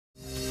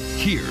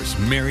Here's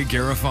Mary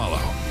Garofalo.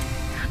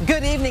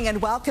 Good evening and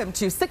welcome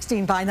to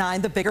 16 by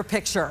 9, The Bigger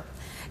Picture.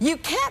 You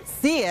can't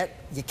see it,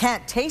 you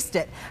can't taste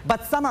it,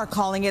 but some are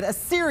calling it a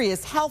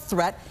serious health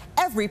threat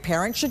every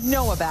parent should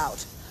know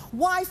about.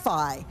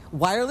 Wi-Fi,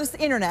 wireless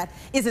internet,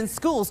 is in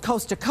schools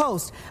coast to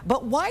coast,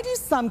 but why do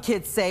some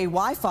kids say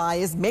Wi-Fi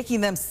is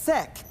making them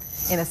sick?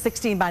 In a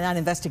 16 by 9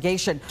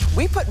 investigation,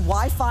 we put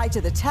Wi-Fi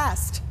to the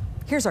test.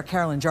 Here's our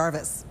Carolyn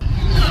Jarvis.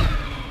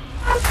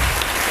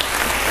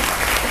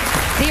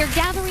 They are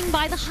gathering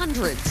by the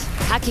hundreds,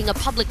 packing a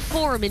public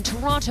forum in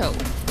Toronto,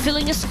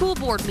 filling a school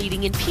board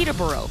meeting in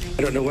Peterborough.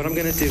 I don't know what I'm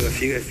going to do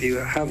if you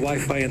have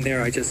Wi-Fi in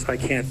there. I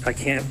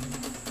can't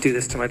do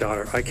this to my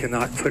daughter. I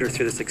cannot put her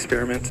through this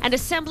experiment. And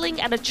assembling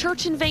at a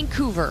church in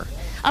Vancouver,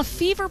 a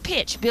fever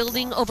pitch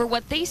building over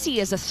what they see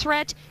as a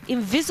threat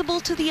invisible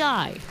to the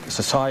eye.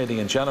 Society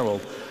in general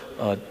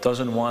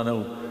doesn't want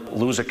to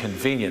lose a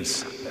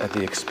convenience at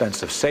the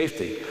expense of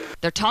safety.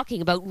 They're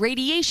talking about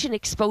radiation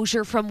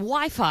exposure from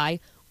Wi-Fi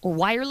or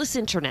wireless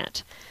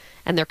internet,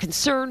 and they're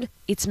concerned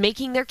it's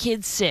making their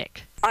kids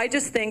sick. I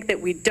just think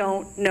that we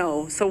don't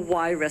know, so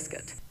why risk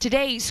it?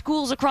 Today,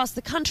 schools across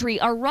the country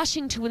are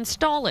rushing to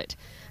install it,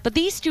 but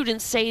these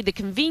students say the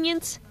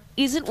convenience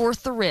isn't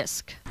worth the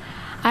risk.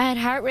 I had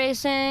heart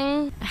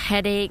racing,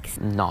 headaches,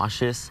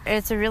 nauseous.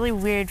 It's a really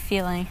weird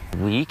feeling.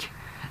 Weak,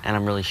 and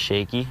I'm really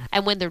shaky.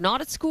 And when they're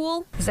not at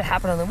school? Does it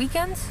happen on the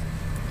weekends?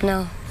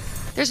 No.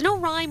 There's no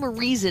rhyme or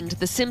reason to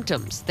the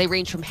symptoms. They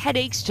range from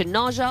headaches to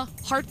nausea,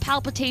 heart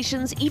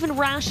palpitations, even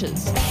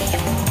rashes.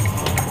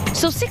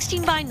 So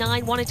 16 by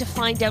 9 wanted to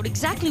find out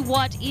exactly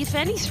what, if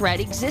any, threat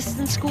exists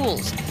in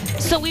schools.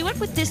 So we went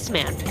with this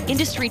man,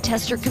 industry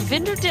tester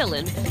Kavinder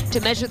Dhillon, to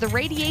measure the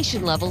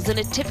radiation levels in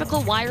a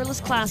typical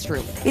wireless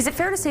classroom. Is it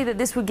fair to say that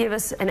this would give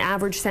us an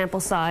average sample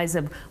size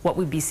of what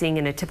we'd be seeing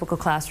in a typical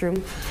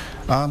classroom?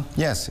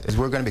 Yes,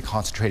 we're going to be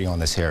concentrating on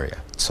this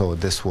area. So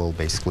this will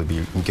basically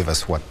give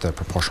us what the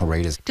proportional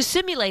rate is. To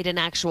simulate an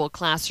actual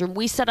classroom,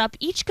 we set up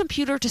each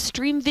computer to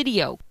stream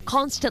video,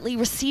 constantly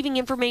receiving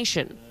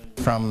information.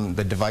 From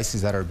the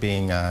devices that are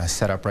being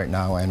set up right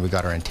now, and we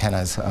got our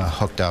antennas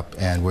hooked up,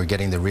 and we're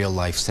getting the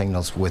real-life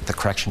signals with the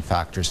correction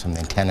factors from the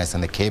antennas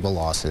and the cable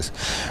losses.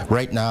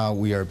 Right now,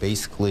 we are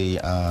basically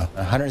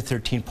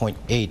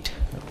 113.8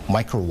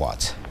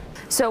 microwatts.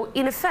 So,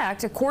 in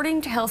effect,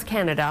 according to Health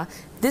Canada,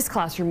 this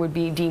classroom would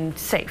be deemed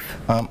safe.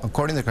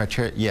 According to the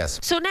criteria, yes.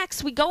 So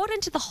next, we go out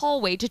into the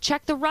hallway to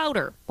check the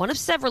router, one of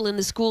several in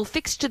the school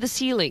fixed to the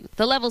ceiling.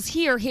 The levels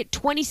here hit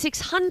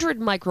 2,600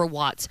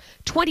 microwatts,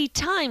 20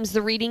 times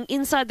the reading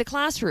inside the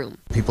classroom.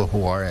 People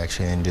who are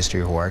actually in the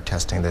industry who are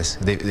testing this,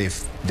 they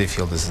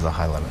feel this is a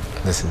high limit.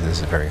 This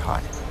is very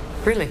high.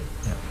 Really?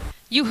 Yeah.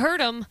 You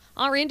heard him.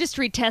 Our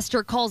industry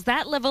tester calls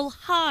that level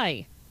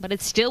high, but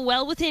it's still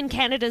well within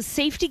Canada's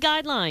safety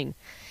guideline.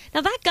 Now,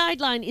 that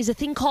guideline is a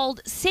thing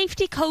called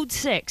Safety Code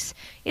 6.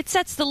 It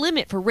sets the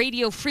limit for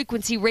radio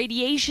frequency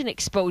radiation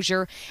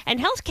exposure, and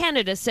Health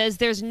Canada says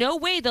there's no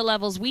way the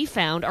levels we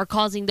found are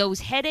causing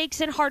those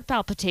headaches and heart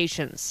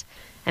palpitations.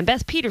 And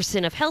Beth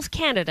Peterson of Health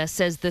Canada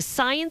says the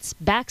science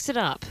backs it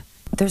up.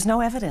 There's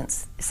no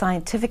evidence,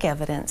 scientific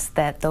evidence,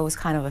 that those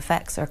kind of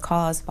effects are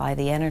caused by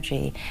the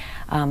energy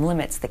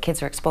limits that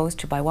kids are exposed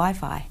to by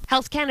Wi-Fi.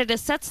 Health Canada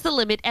sets the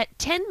limit at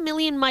 10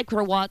 million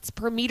microwatts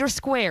per meter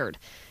squared.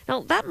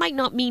 Now, that might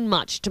not mean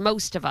much to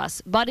most of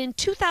us, but in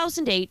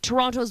 2008,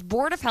 Toronto's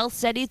Board of Health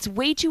said it's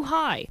way too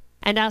high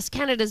and asked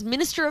Canada's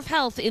Minister of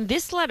Health in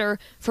this letter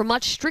for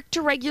much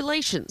stricter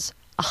regulations,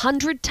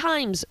 100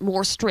 times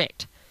more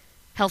strict.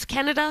 Health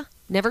Canada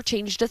never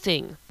changed a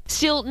thing.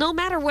 Still, no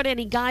matter what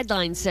any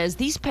guideline says,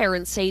 these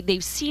parents say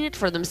they've seen it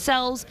for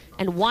themselves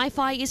and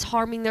Wi-Fi is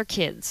harming their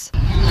kids.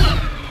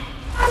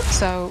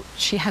 So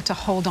she had to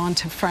hold on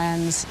to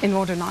friends in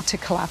order not to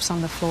collapse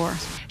on the floor.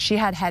 She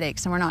had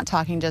headaches, and we're not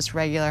talking just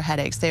regular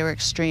headaches. They were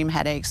extreme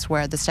headaches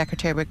where the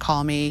secretary would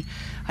call me.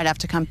 I'd have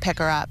to come pick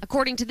her up.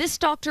 According to this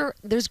doctor,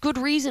 there's good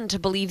reason to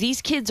believe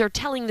these kids are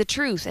telling the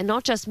truth and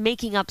not just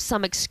making up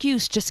some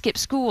excuse to skip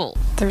school.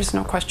 There's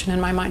no question in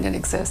my mind it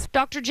exists.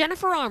 Dr.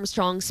 Jennifer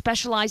Armstrong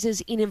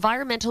specializes in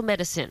environmental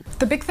medicine.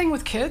 The big thing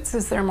with kids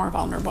is they're more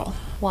vulnerable.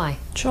 Why?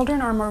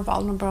 Children are more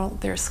vulnerable.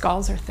 Their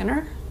skulls are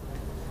thinner.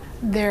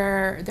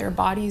 Their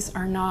bodies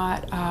are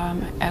not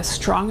as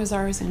strong as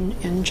ours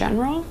in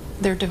general.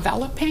 They're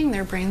developing,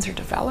 their brains are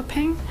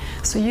developing.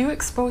 So you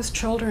expose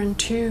children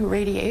to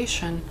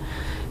radiation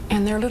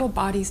and their little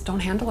bodies don't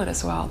handle it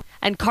as well.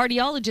 And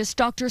cardiologist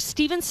Dr.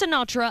 Stephen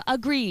Sinatra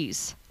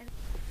agrees.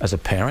 As a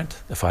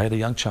parent, if I had a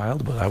young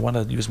child, would I want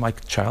to use my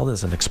child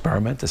as an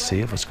experiment to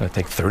see if it's going to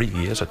take 30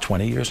 years or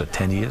 20 years or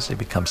 10 years to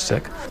become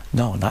sick?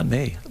 No, not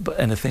me.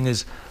 And the thing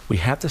is, we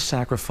have to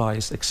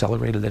sacrifice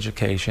accelerated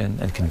education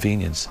and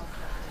convenience.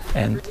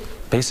 And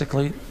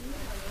basically,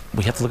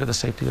 we have to look at the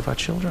safety of our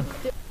children.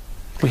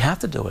 We have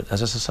to do it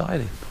as a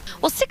society.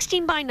 Well,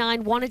 16 by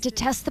 9 wanted to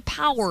test the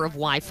power of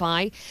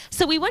Wi-Fi,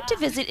 so we went to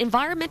visit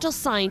environmental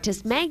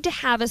scientist Magda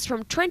Havis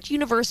from Trent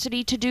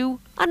University to do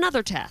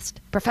another test.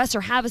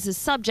 Professor Havis's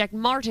subject,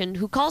 Martin,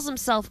 who calls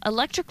himself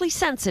electrically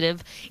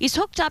sensitive, is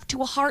hooked up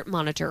to a heart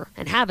monitor,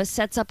 and Havis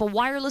sets up a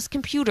wireless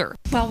computer.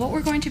 Well, what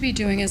we're going to be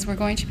doing is we're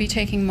going to be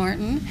taking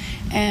Martin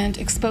and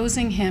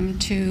exposing him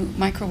to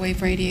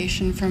microwave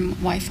radiation from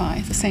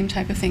Wi-Fi, the same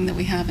type of thing that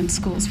we have in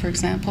schools, for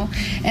example,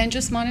 and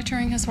just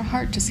monitoring his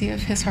heart to see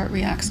if his heart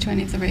reacts to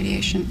any of the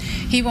radiation.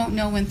 He won't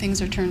know when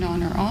things are turned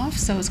on or off,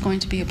 so it's going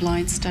to be a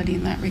blind study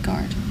in that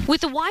regard.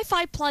 With the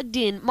Wi-Fi plugged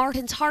in,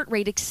 Martin's heart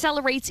rate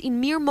accelerates in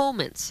mere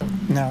moments.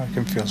 Now I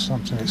can feel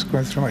something. It's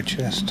going through my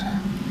chest.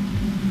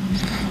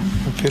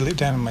 I feel it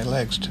down in my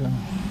legs too.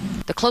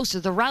 The closer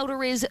the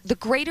router is, the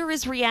greater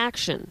his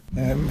reaction.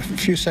 A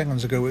few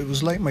seconds ago, it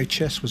was like my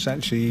chest was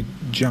actually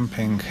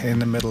jumping in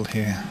the middle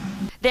here.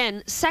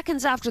 Then,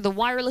 seconds after the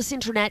wireless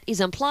internet is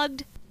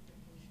unplugged,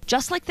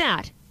 just like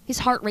that, his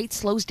heart rate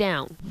slows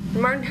down.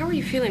 Martin, how are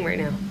you feeling right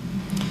now?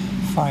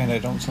 Fine, I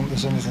don't think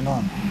there's anything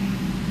on.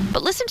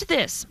 But listen to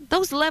this.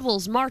 Those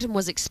levels Martin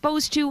was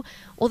exposed to,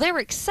 well, they're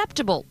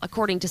acceptable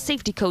according to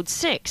Safety Code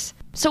 6.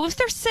 So if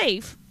they're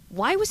safe,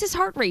 why was his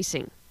heart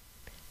racing?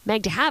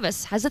 Magda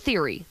Havis has a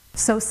theory.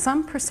 So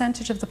some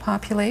percentage of the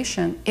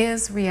population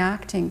is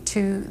reacting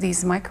to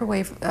these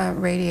microwave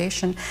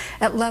radiation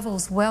at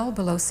levels well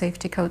below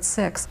Safety Code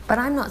 6. But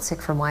I'm not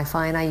sick from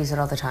Wi-Fi and I use it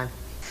all the time.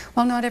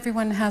 Well, not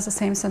everyone has the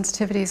same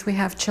sensitivities. We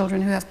have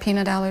children who have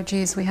peanut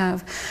allergies. We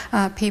have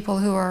people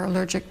who are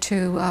allergic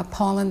to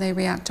pollen. They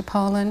react to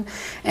pollen.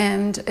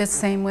 And it's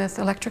same with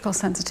electrical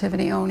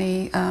sensitivity.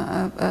 Only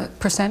a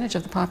percentage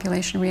of the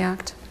population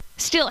react.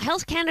 Still,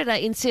 Health Canada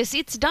insists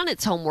it's done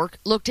its homework,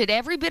 looked at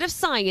every bit of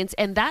science,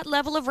 and that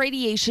level of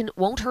radiation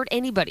won't hurt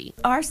anybody.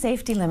 Our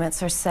safety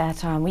limits are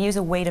set on, we use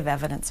a weight of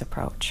evidence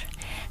approach.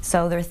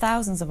 So there are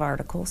thousands of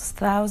articles,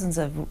 thousands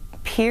of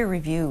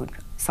peer-reviewed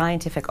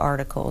scientific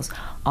articles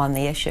on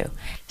the issue.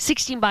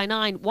 16 by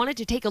 9 wanted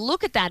to take a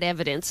look at that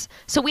evidence,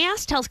 so we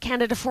asked Health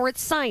Canada for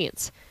its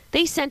science.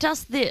 They sent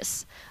us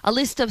this, a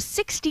list of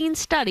 16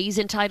 studies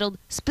entitled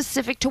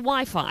Specific to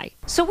Wi-Fi.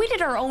 So we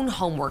did our own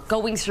homework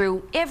going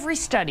through every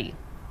study,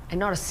 and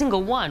not a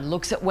single one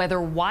looks at whether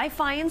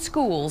Wi-Fi in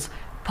schools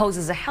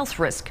poses a health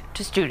risk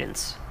to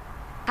students.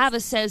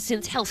 Havis says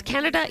since Health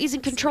Canada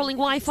isn't controlling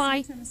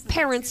Wi-Fi,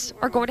 parents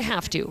are going to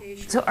have to.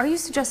 So are you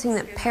suggesting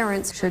that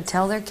parents should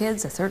tell their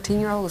kids, a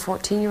 13-year-old, a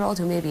 14-year-old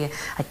who may be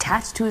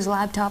attached to his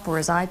laptop or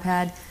his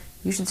iPad,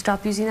 you should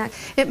stop using that?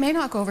 It may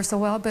not go over so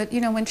well, but you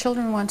know, when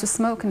children want to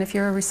smoke, and if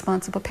you're a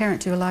responsible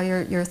parent, you allow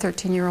your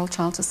 13-year-old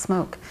child to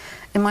smoke.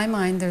 In my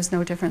mind, there's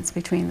no difference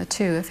between the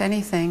two. If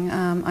anything,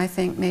 I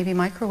think maybe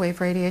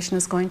microwave radiation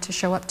is going to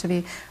show up to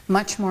be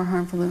much more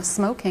harmful than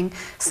smoking,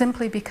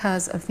 simply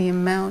because of the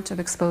amount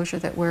of exposure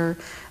that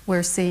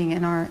we're seeing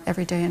in our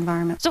everyday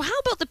environment. So how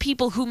about the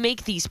people who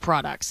make these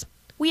products?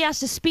 We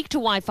asked to speak to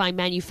Wi-Fi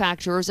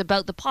manufacturers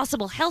about the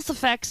possible health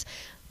effects,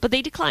 but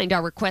they declined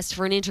our request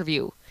for an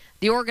interview.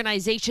 The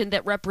organization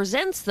that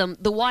represents them,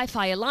 the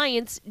Wi-Fi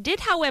Alliance,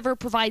 did, however,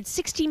 provide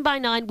 16 by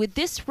 9 with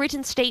this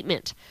written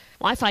statement.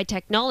 Wi-Fi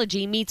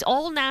technology meets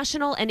all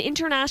national and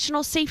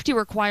international safety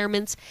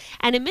requirements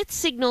and emits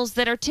signals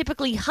that are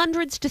typically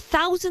hundreds to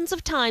thousands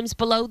of times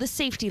below the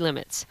safety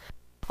limits.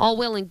 All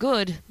well and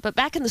good, but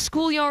back in the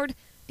schoolyard,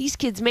 these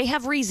kids may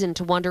have reason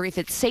to wonder if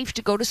it's safe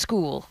to go to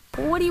school.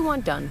 What do you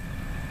want done?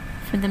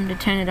 For them to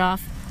turn it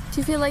off.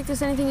 Do you feel like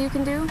there's anything you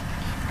can do?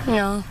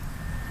 No.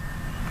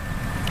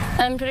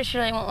 I'm pretty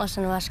sure they won't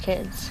listen to us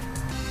kids.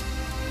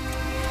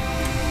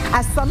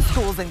 As some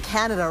schools in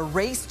Canada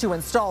race to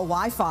install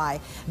Wi-Fi,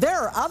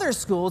 there are other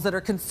schools that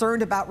are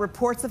concerned about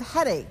reports of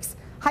headaches,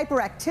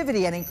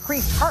 hyperactivity, and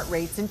increased heart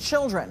rates in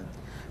children.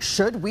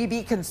 Should we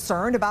be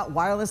concerned about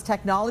wireless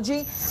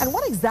technology, and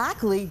what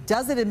exactly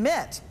does it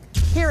emit?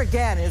 Here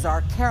again is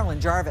our Carolyn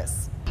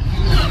Jarvis.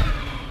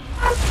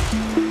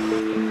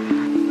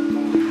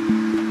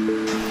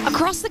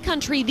 Across the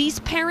country, these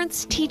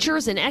parents,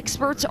 teachers, and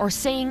experts are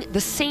saying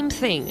the same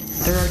thing.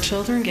 There are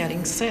children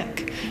getting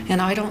sick,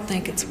 and I don't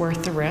think it's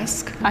worth the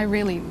risk. I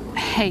really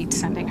hate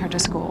sending her to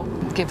school,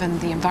 given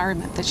the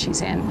environment that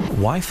she's in.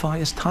 Wi-Fi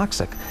is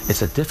toxic.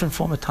 It's a different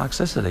form of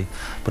toxicity,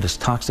 but it's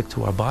toxic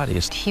to our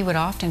bodies. He would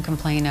often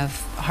complain of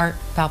heart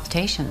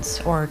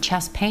palpitations or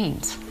chest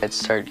pains. I'd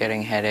start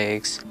getting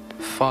headaches,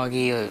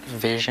 foggy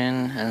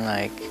vision,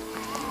 and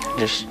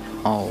just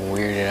all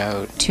weirded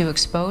out. To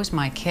expose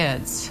my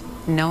kids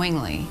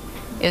knowingly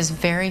is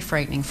very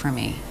frightening for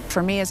me.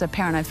 For me as a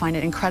parent, I find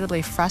it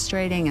incredibly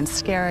frustrating and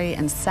scary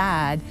and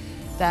sad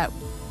that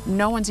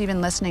no one's even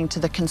listening to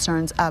the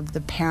concerns of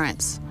the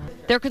parents.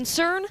 Their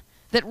concern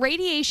that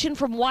radiation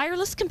from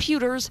wireless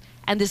computers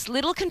and this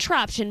little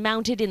contraption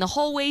mounted in the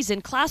hallways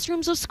and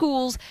classrooms of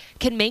schools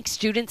can make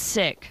students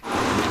sick.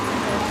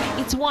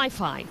 It's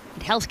Wi-Fi,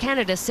 and Health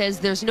Canada says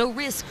there's no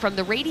risk from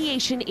the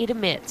radiation it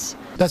emits.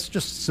 That's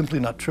just simply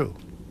not true.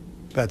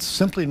 That's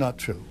simply not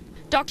true.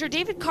 Dr.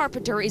 David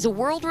Carpenter is a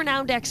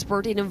world-renowned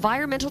expert in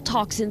environmental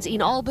toxins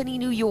in Albany,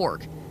 New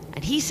York.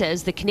 And he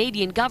says the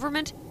Canadian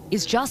government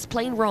is just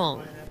plain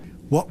wrong.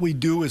 What we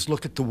do is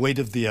look at the weight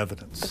of the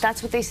evidence. But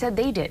that's what they said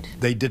they did.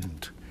 They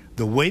didn't.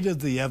 The weight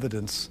of the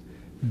evidence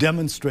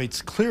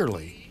demonstrates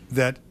clearly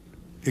that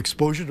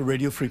exposure to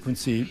radio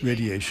frequency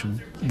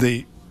radiation,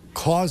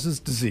 causes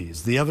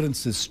disease. The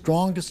evidence is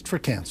strongest for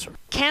cancer.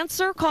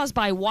 Cancer caused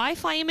by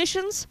Wi-Fi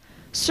emissions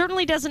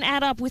certainly doesn't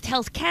add up with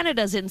Health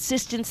Canada's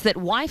insistence that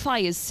Wi-Fi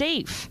is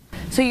safe.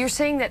 So you're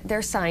saying that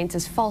their science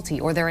is faulty,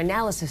 or their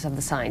analysis of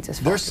the science is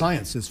faulty? Their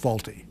science is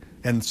faulty,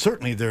 and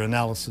certainly their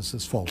analysis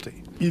is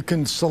faulty. You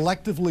can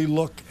selectively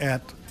look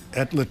at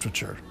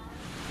literature,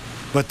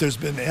 but there's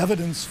been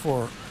evidence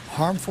for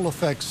harmful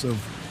effects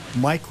of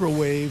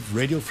microwave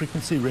radio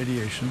frequency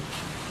radiation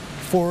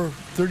for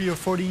 30 or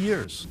 40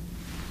 years.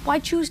 Why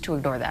choose to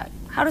ignore that?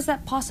 How does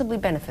that possibly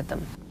benefit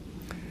them?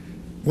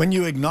 When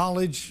you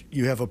acknowledge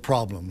you have a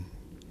problem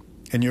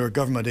and you're a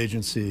government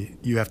agency,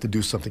 you have to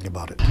do something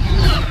about it.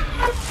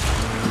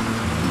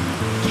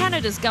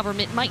 Canada's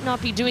government might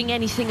not be doing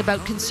anything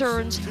about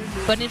concerns,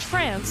 but in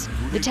France,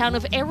 the town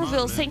of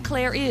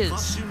Hérouville-Saint-Clair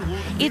is.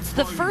 It's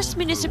the first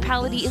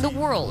municipality in the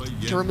world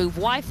to remove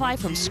Wi-Fi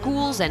from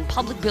schools and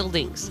public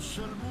buildings.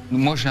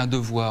 Moi, j'ai un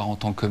devoir en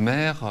tant que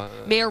maire.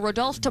 Mayor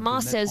Rodolphe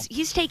Thomas says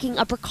he's taking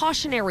a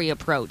precautionary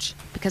approach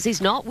because he's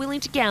not willing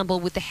to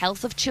gamble with the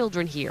health of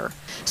children here.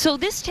 So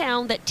this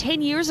town that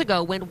 10 years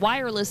ago went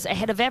wireless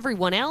ahead of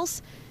everyone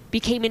else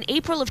became in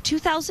April of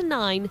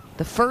 2009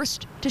 the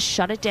first to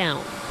shut it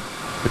down.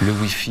 Le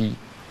Wi-Fi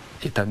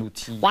est un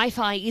outil.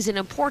 Wi-Fi is an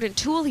important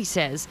tool, he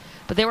says,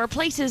 but there are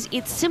places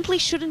it simply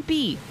shouldn't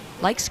be,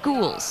 like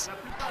schools.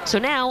 So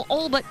now,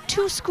 all but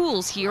 2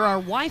 schools here are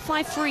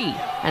Wi-Fi free,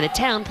 and the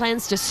town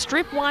plans to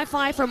strip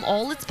Wi-Fi from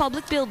all its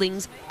public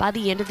buildings by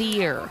the end of the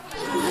year.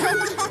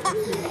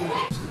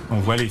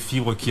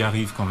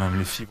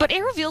 But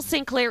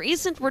Hérouville-Saint-Clair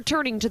isn't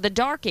returning to the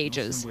dark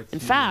ages. In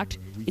fact,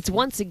 it's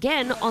once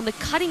again on the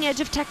cutting edge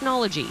of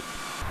technology.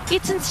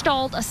 It's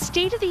installed a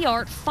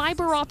state-of-the-art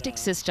fiber optic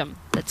system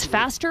that's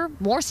faster,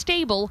 more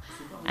stable,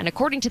 and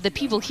according to the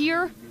people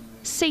here,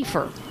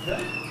 safer.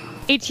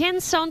 Etienne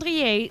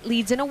Sandrier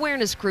leads an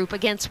awareness group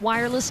against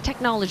wireless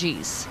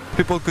technologies.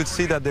 People could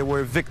see that they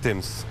were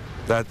victims,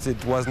 that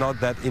it was not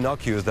that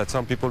innocuous, that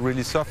some people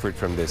really suffered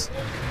from this.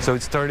 So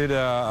it started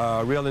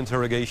a real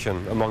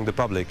interrogation among the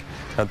public,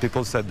 and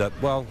people said that,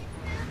 well,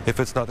 if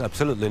it's not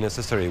absolutely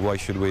necessary, why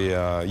should we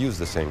use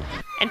the thing?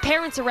 And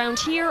parents around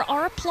here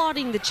are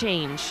applauding the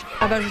change.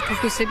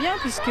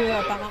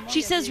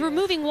 She says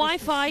removing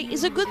Wi-Fi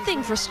is a good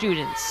thing for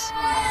students.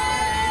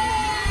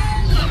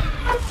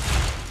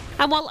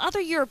 And while other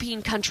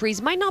European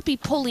countries might not be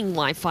pulling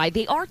Wi-Fi,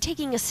 they are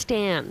taking a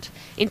stand.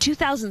 In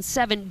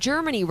 2007,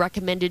 Germany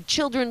recommended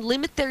children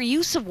limit their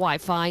use of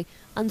Wi-Fi,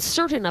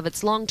 uncertain of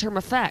its long-term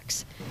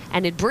effects.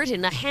 And in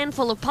Britain, a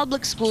handful of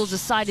public schools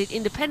decided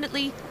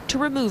independently to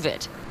remove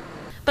it.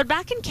 But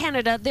back in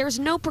Canada, there's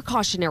no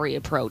precautionary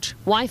approach.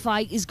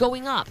 Wi-Fi is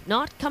going up,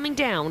 not coming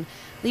down,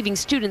 leaving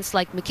students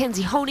like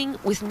Mackenzie Honing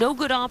with no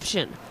good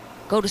option.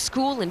 Go to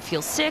school and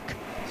feel sick.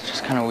 It's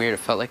just kind of weird.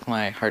 It felt like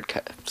my heart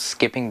kept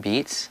skipping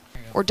beats.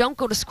 Or don't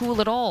go to school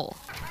at all.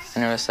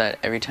 I noticed that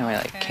every time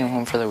I came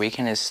home for the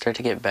weekend, it started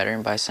to get better,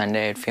 and by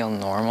Sunday I'd feel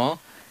normal.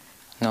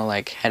 No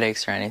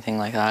headaches or anything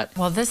like that.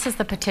 Well, this is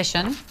the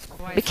petition.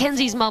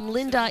 Mackenzie's mom,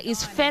 Linda,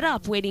 is fed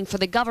up waiting for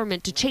the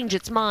government to change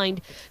its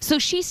mind, so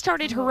she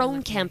started her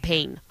own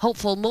campaign,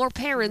 hopeful more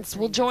parents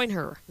will join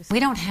her. We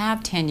don't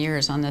have 10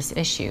 years on this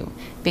issue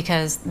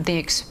because the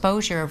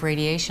exposure of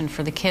radiation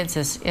for the kids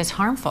is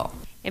harmful.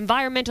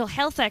 Environmental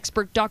health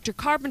expert Dr.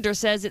 Carpenter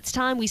says it's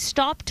time we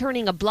stop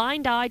turning a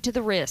blind eye to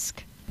the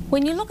risk.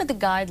 When you look at the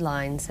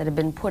guidelines that have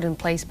been put in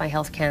place by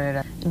Health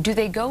Canada, do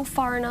they go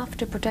far enough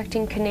to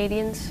protecting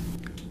Canadians?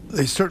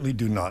 They certainly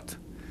do not.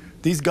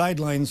 These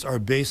guidelines are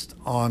based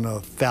on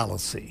a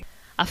fallacy.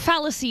 A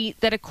fallacy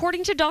that,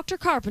 according to Dr.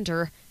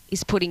 Carpenter,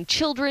 is putting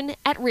children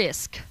at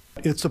risk.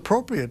 It's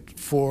appropriate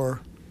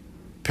for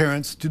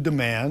parents to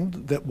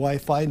demand that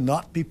Wi-Fi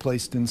not be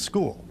placed in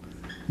school.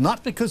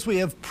 Not because we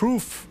have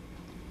proof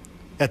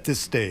at this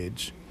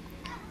stage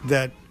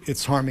that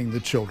it's harming the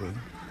children,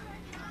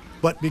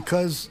 but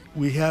because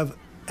we have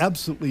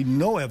absolutely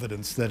no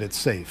evidence that it's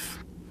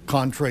safe,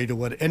 contrary to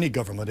what any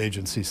government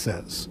agency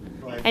says.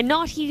 And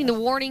not heeding the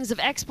warnings of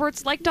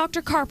experts like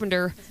Dr.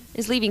 Carpenter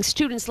is leaving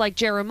students like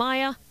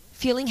Jeremiah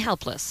feeling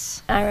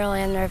helpless. I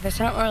really am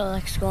nervous. I don't really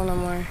like school no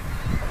more.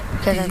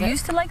 Did you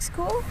used to like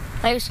school?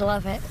 I used to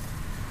love it.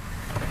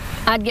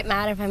 I'd get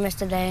mad if I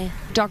missed a day.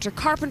 Dr.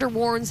 Carpenter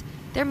warns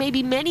there may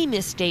be many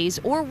missed days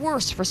or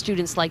worse for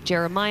students like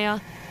Jeremiah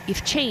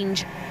if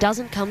change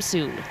doesn't come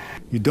soon.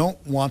 You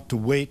don't want to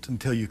wait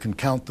until you can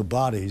count the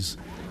bodies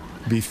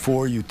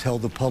before you tell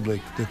the public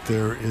that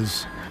there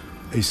is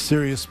a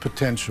serious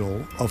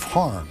potential of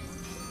harm.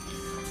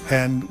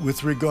 And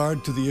with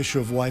regard to the issue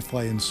of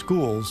Wi-Fi in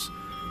schools,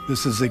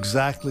 this is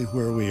exactly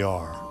where we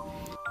are.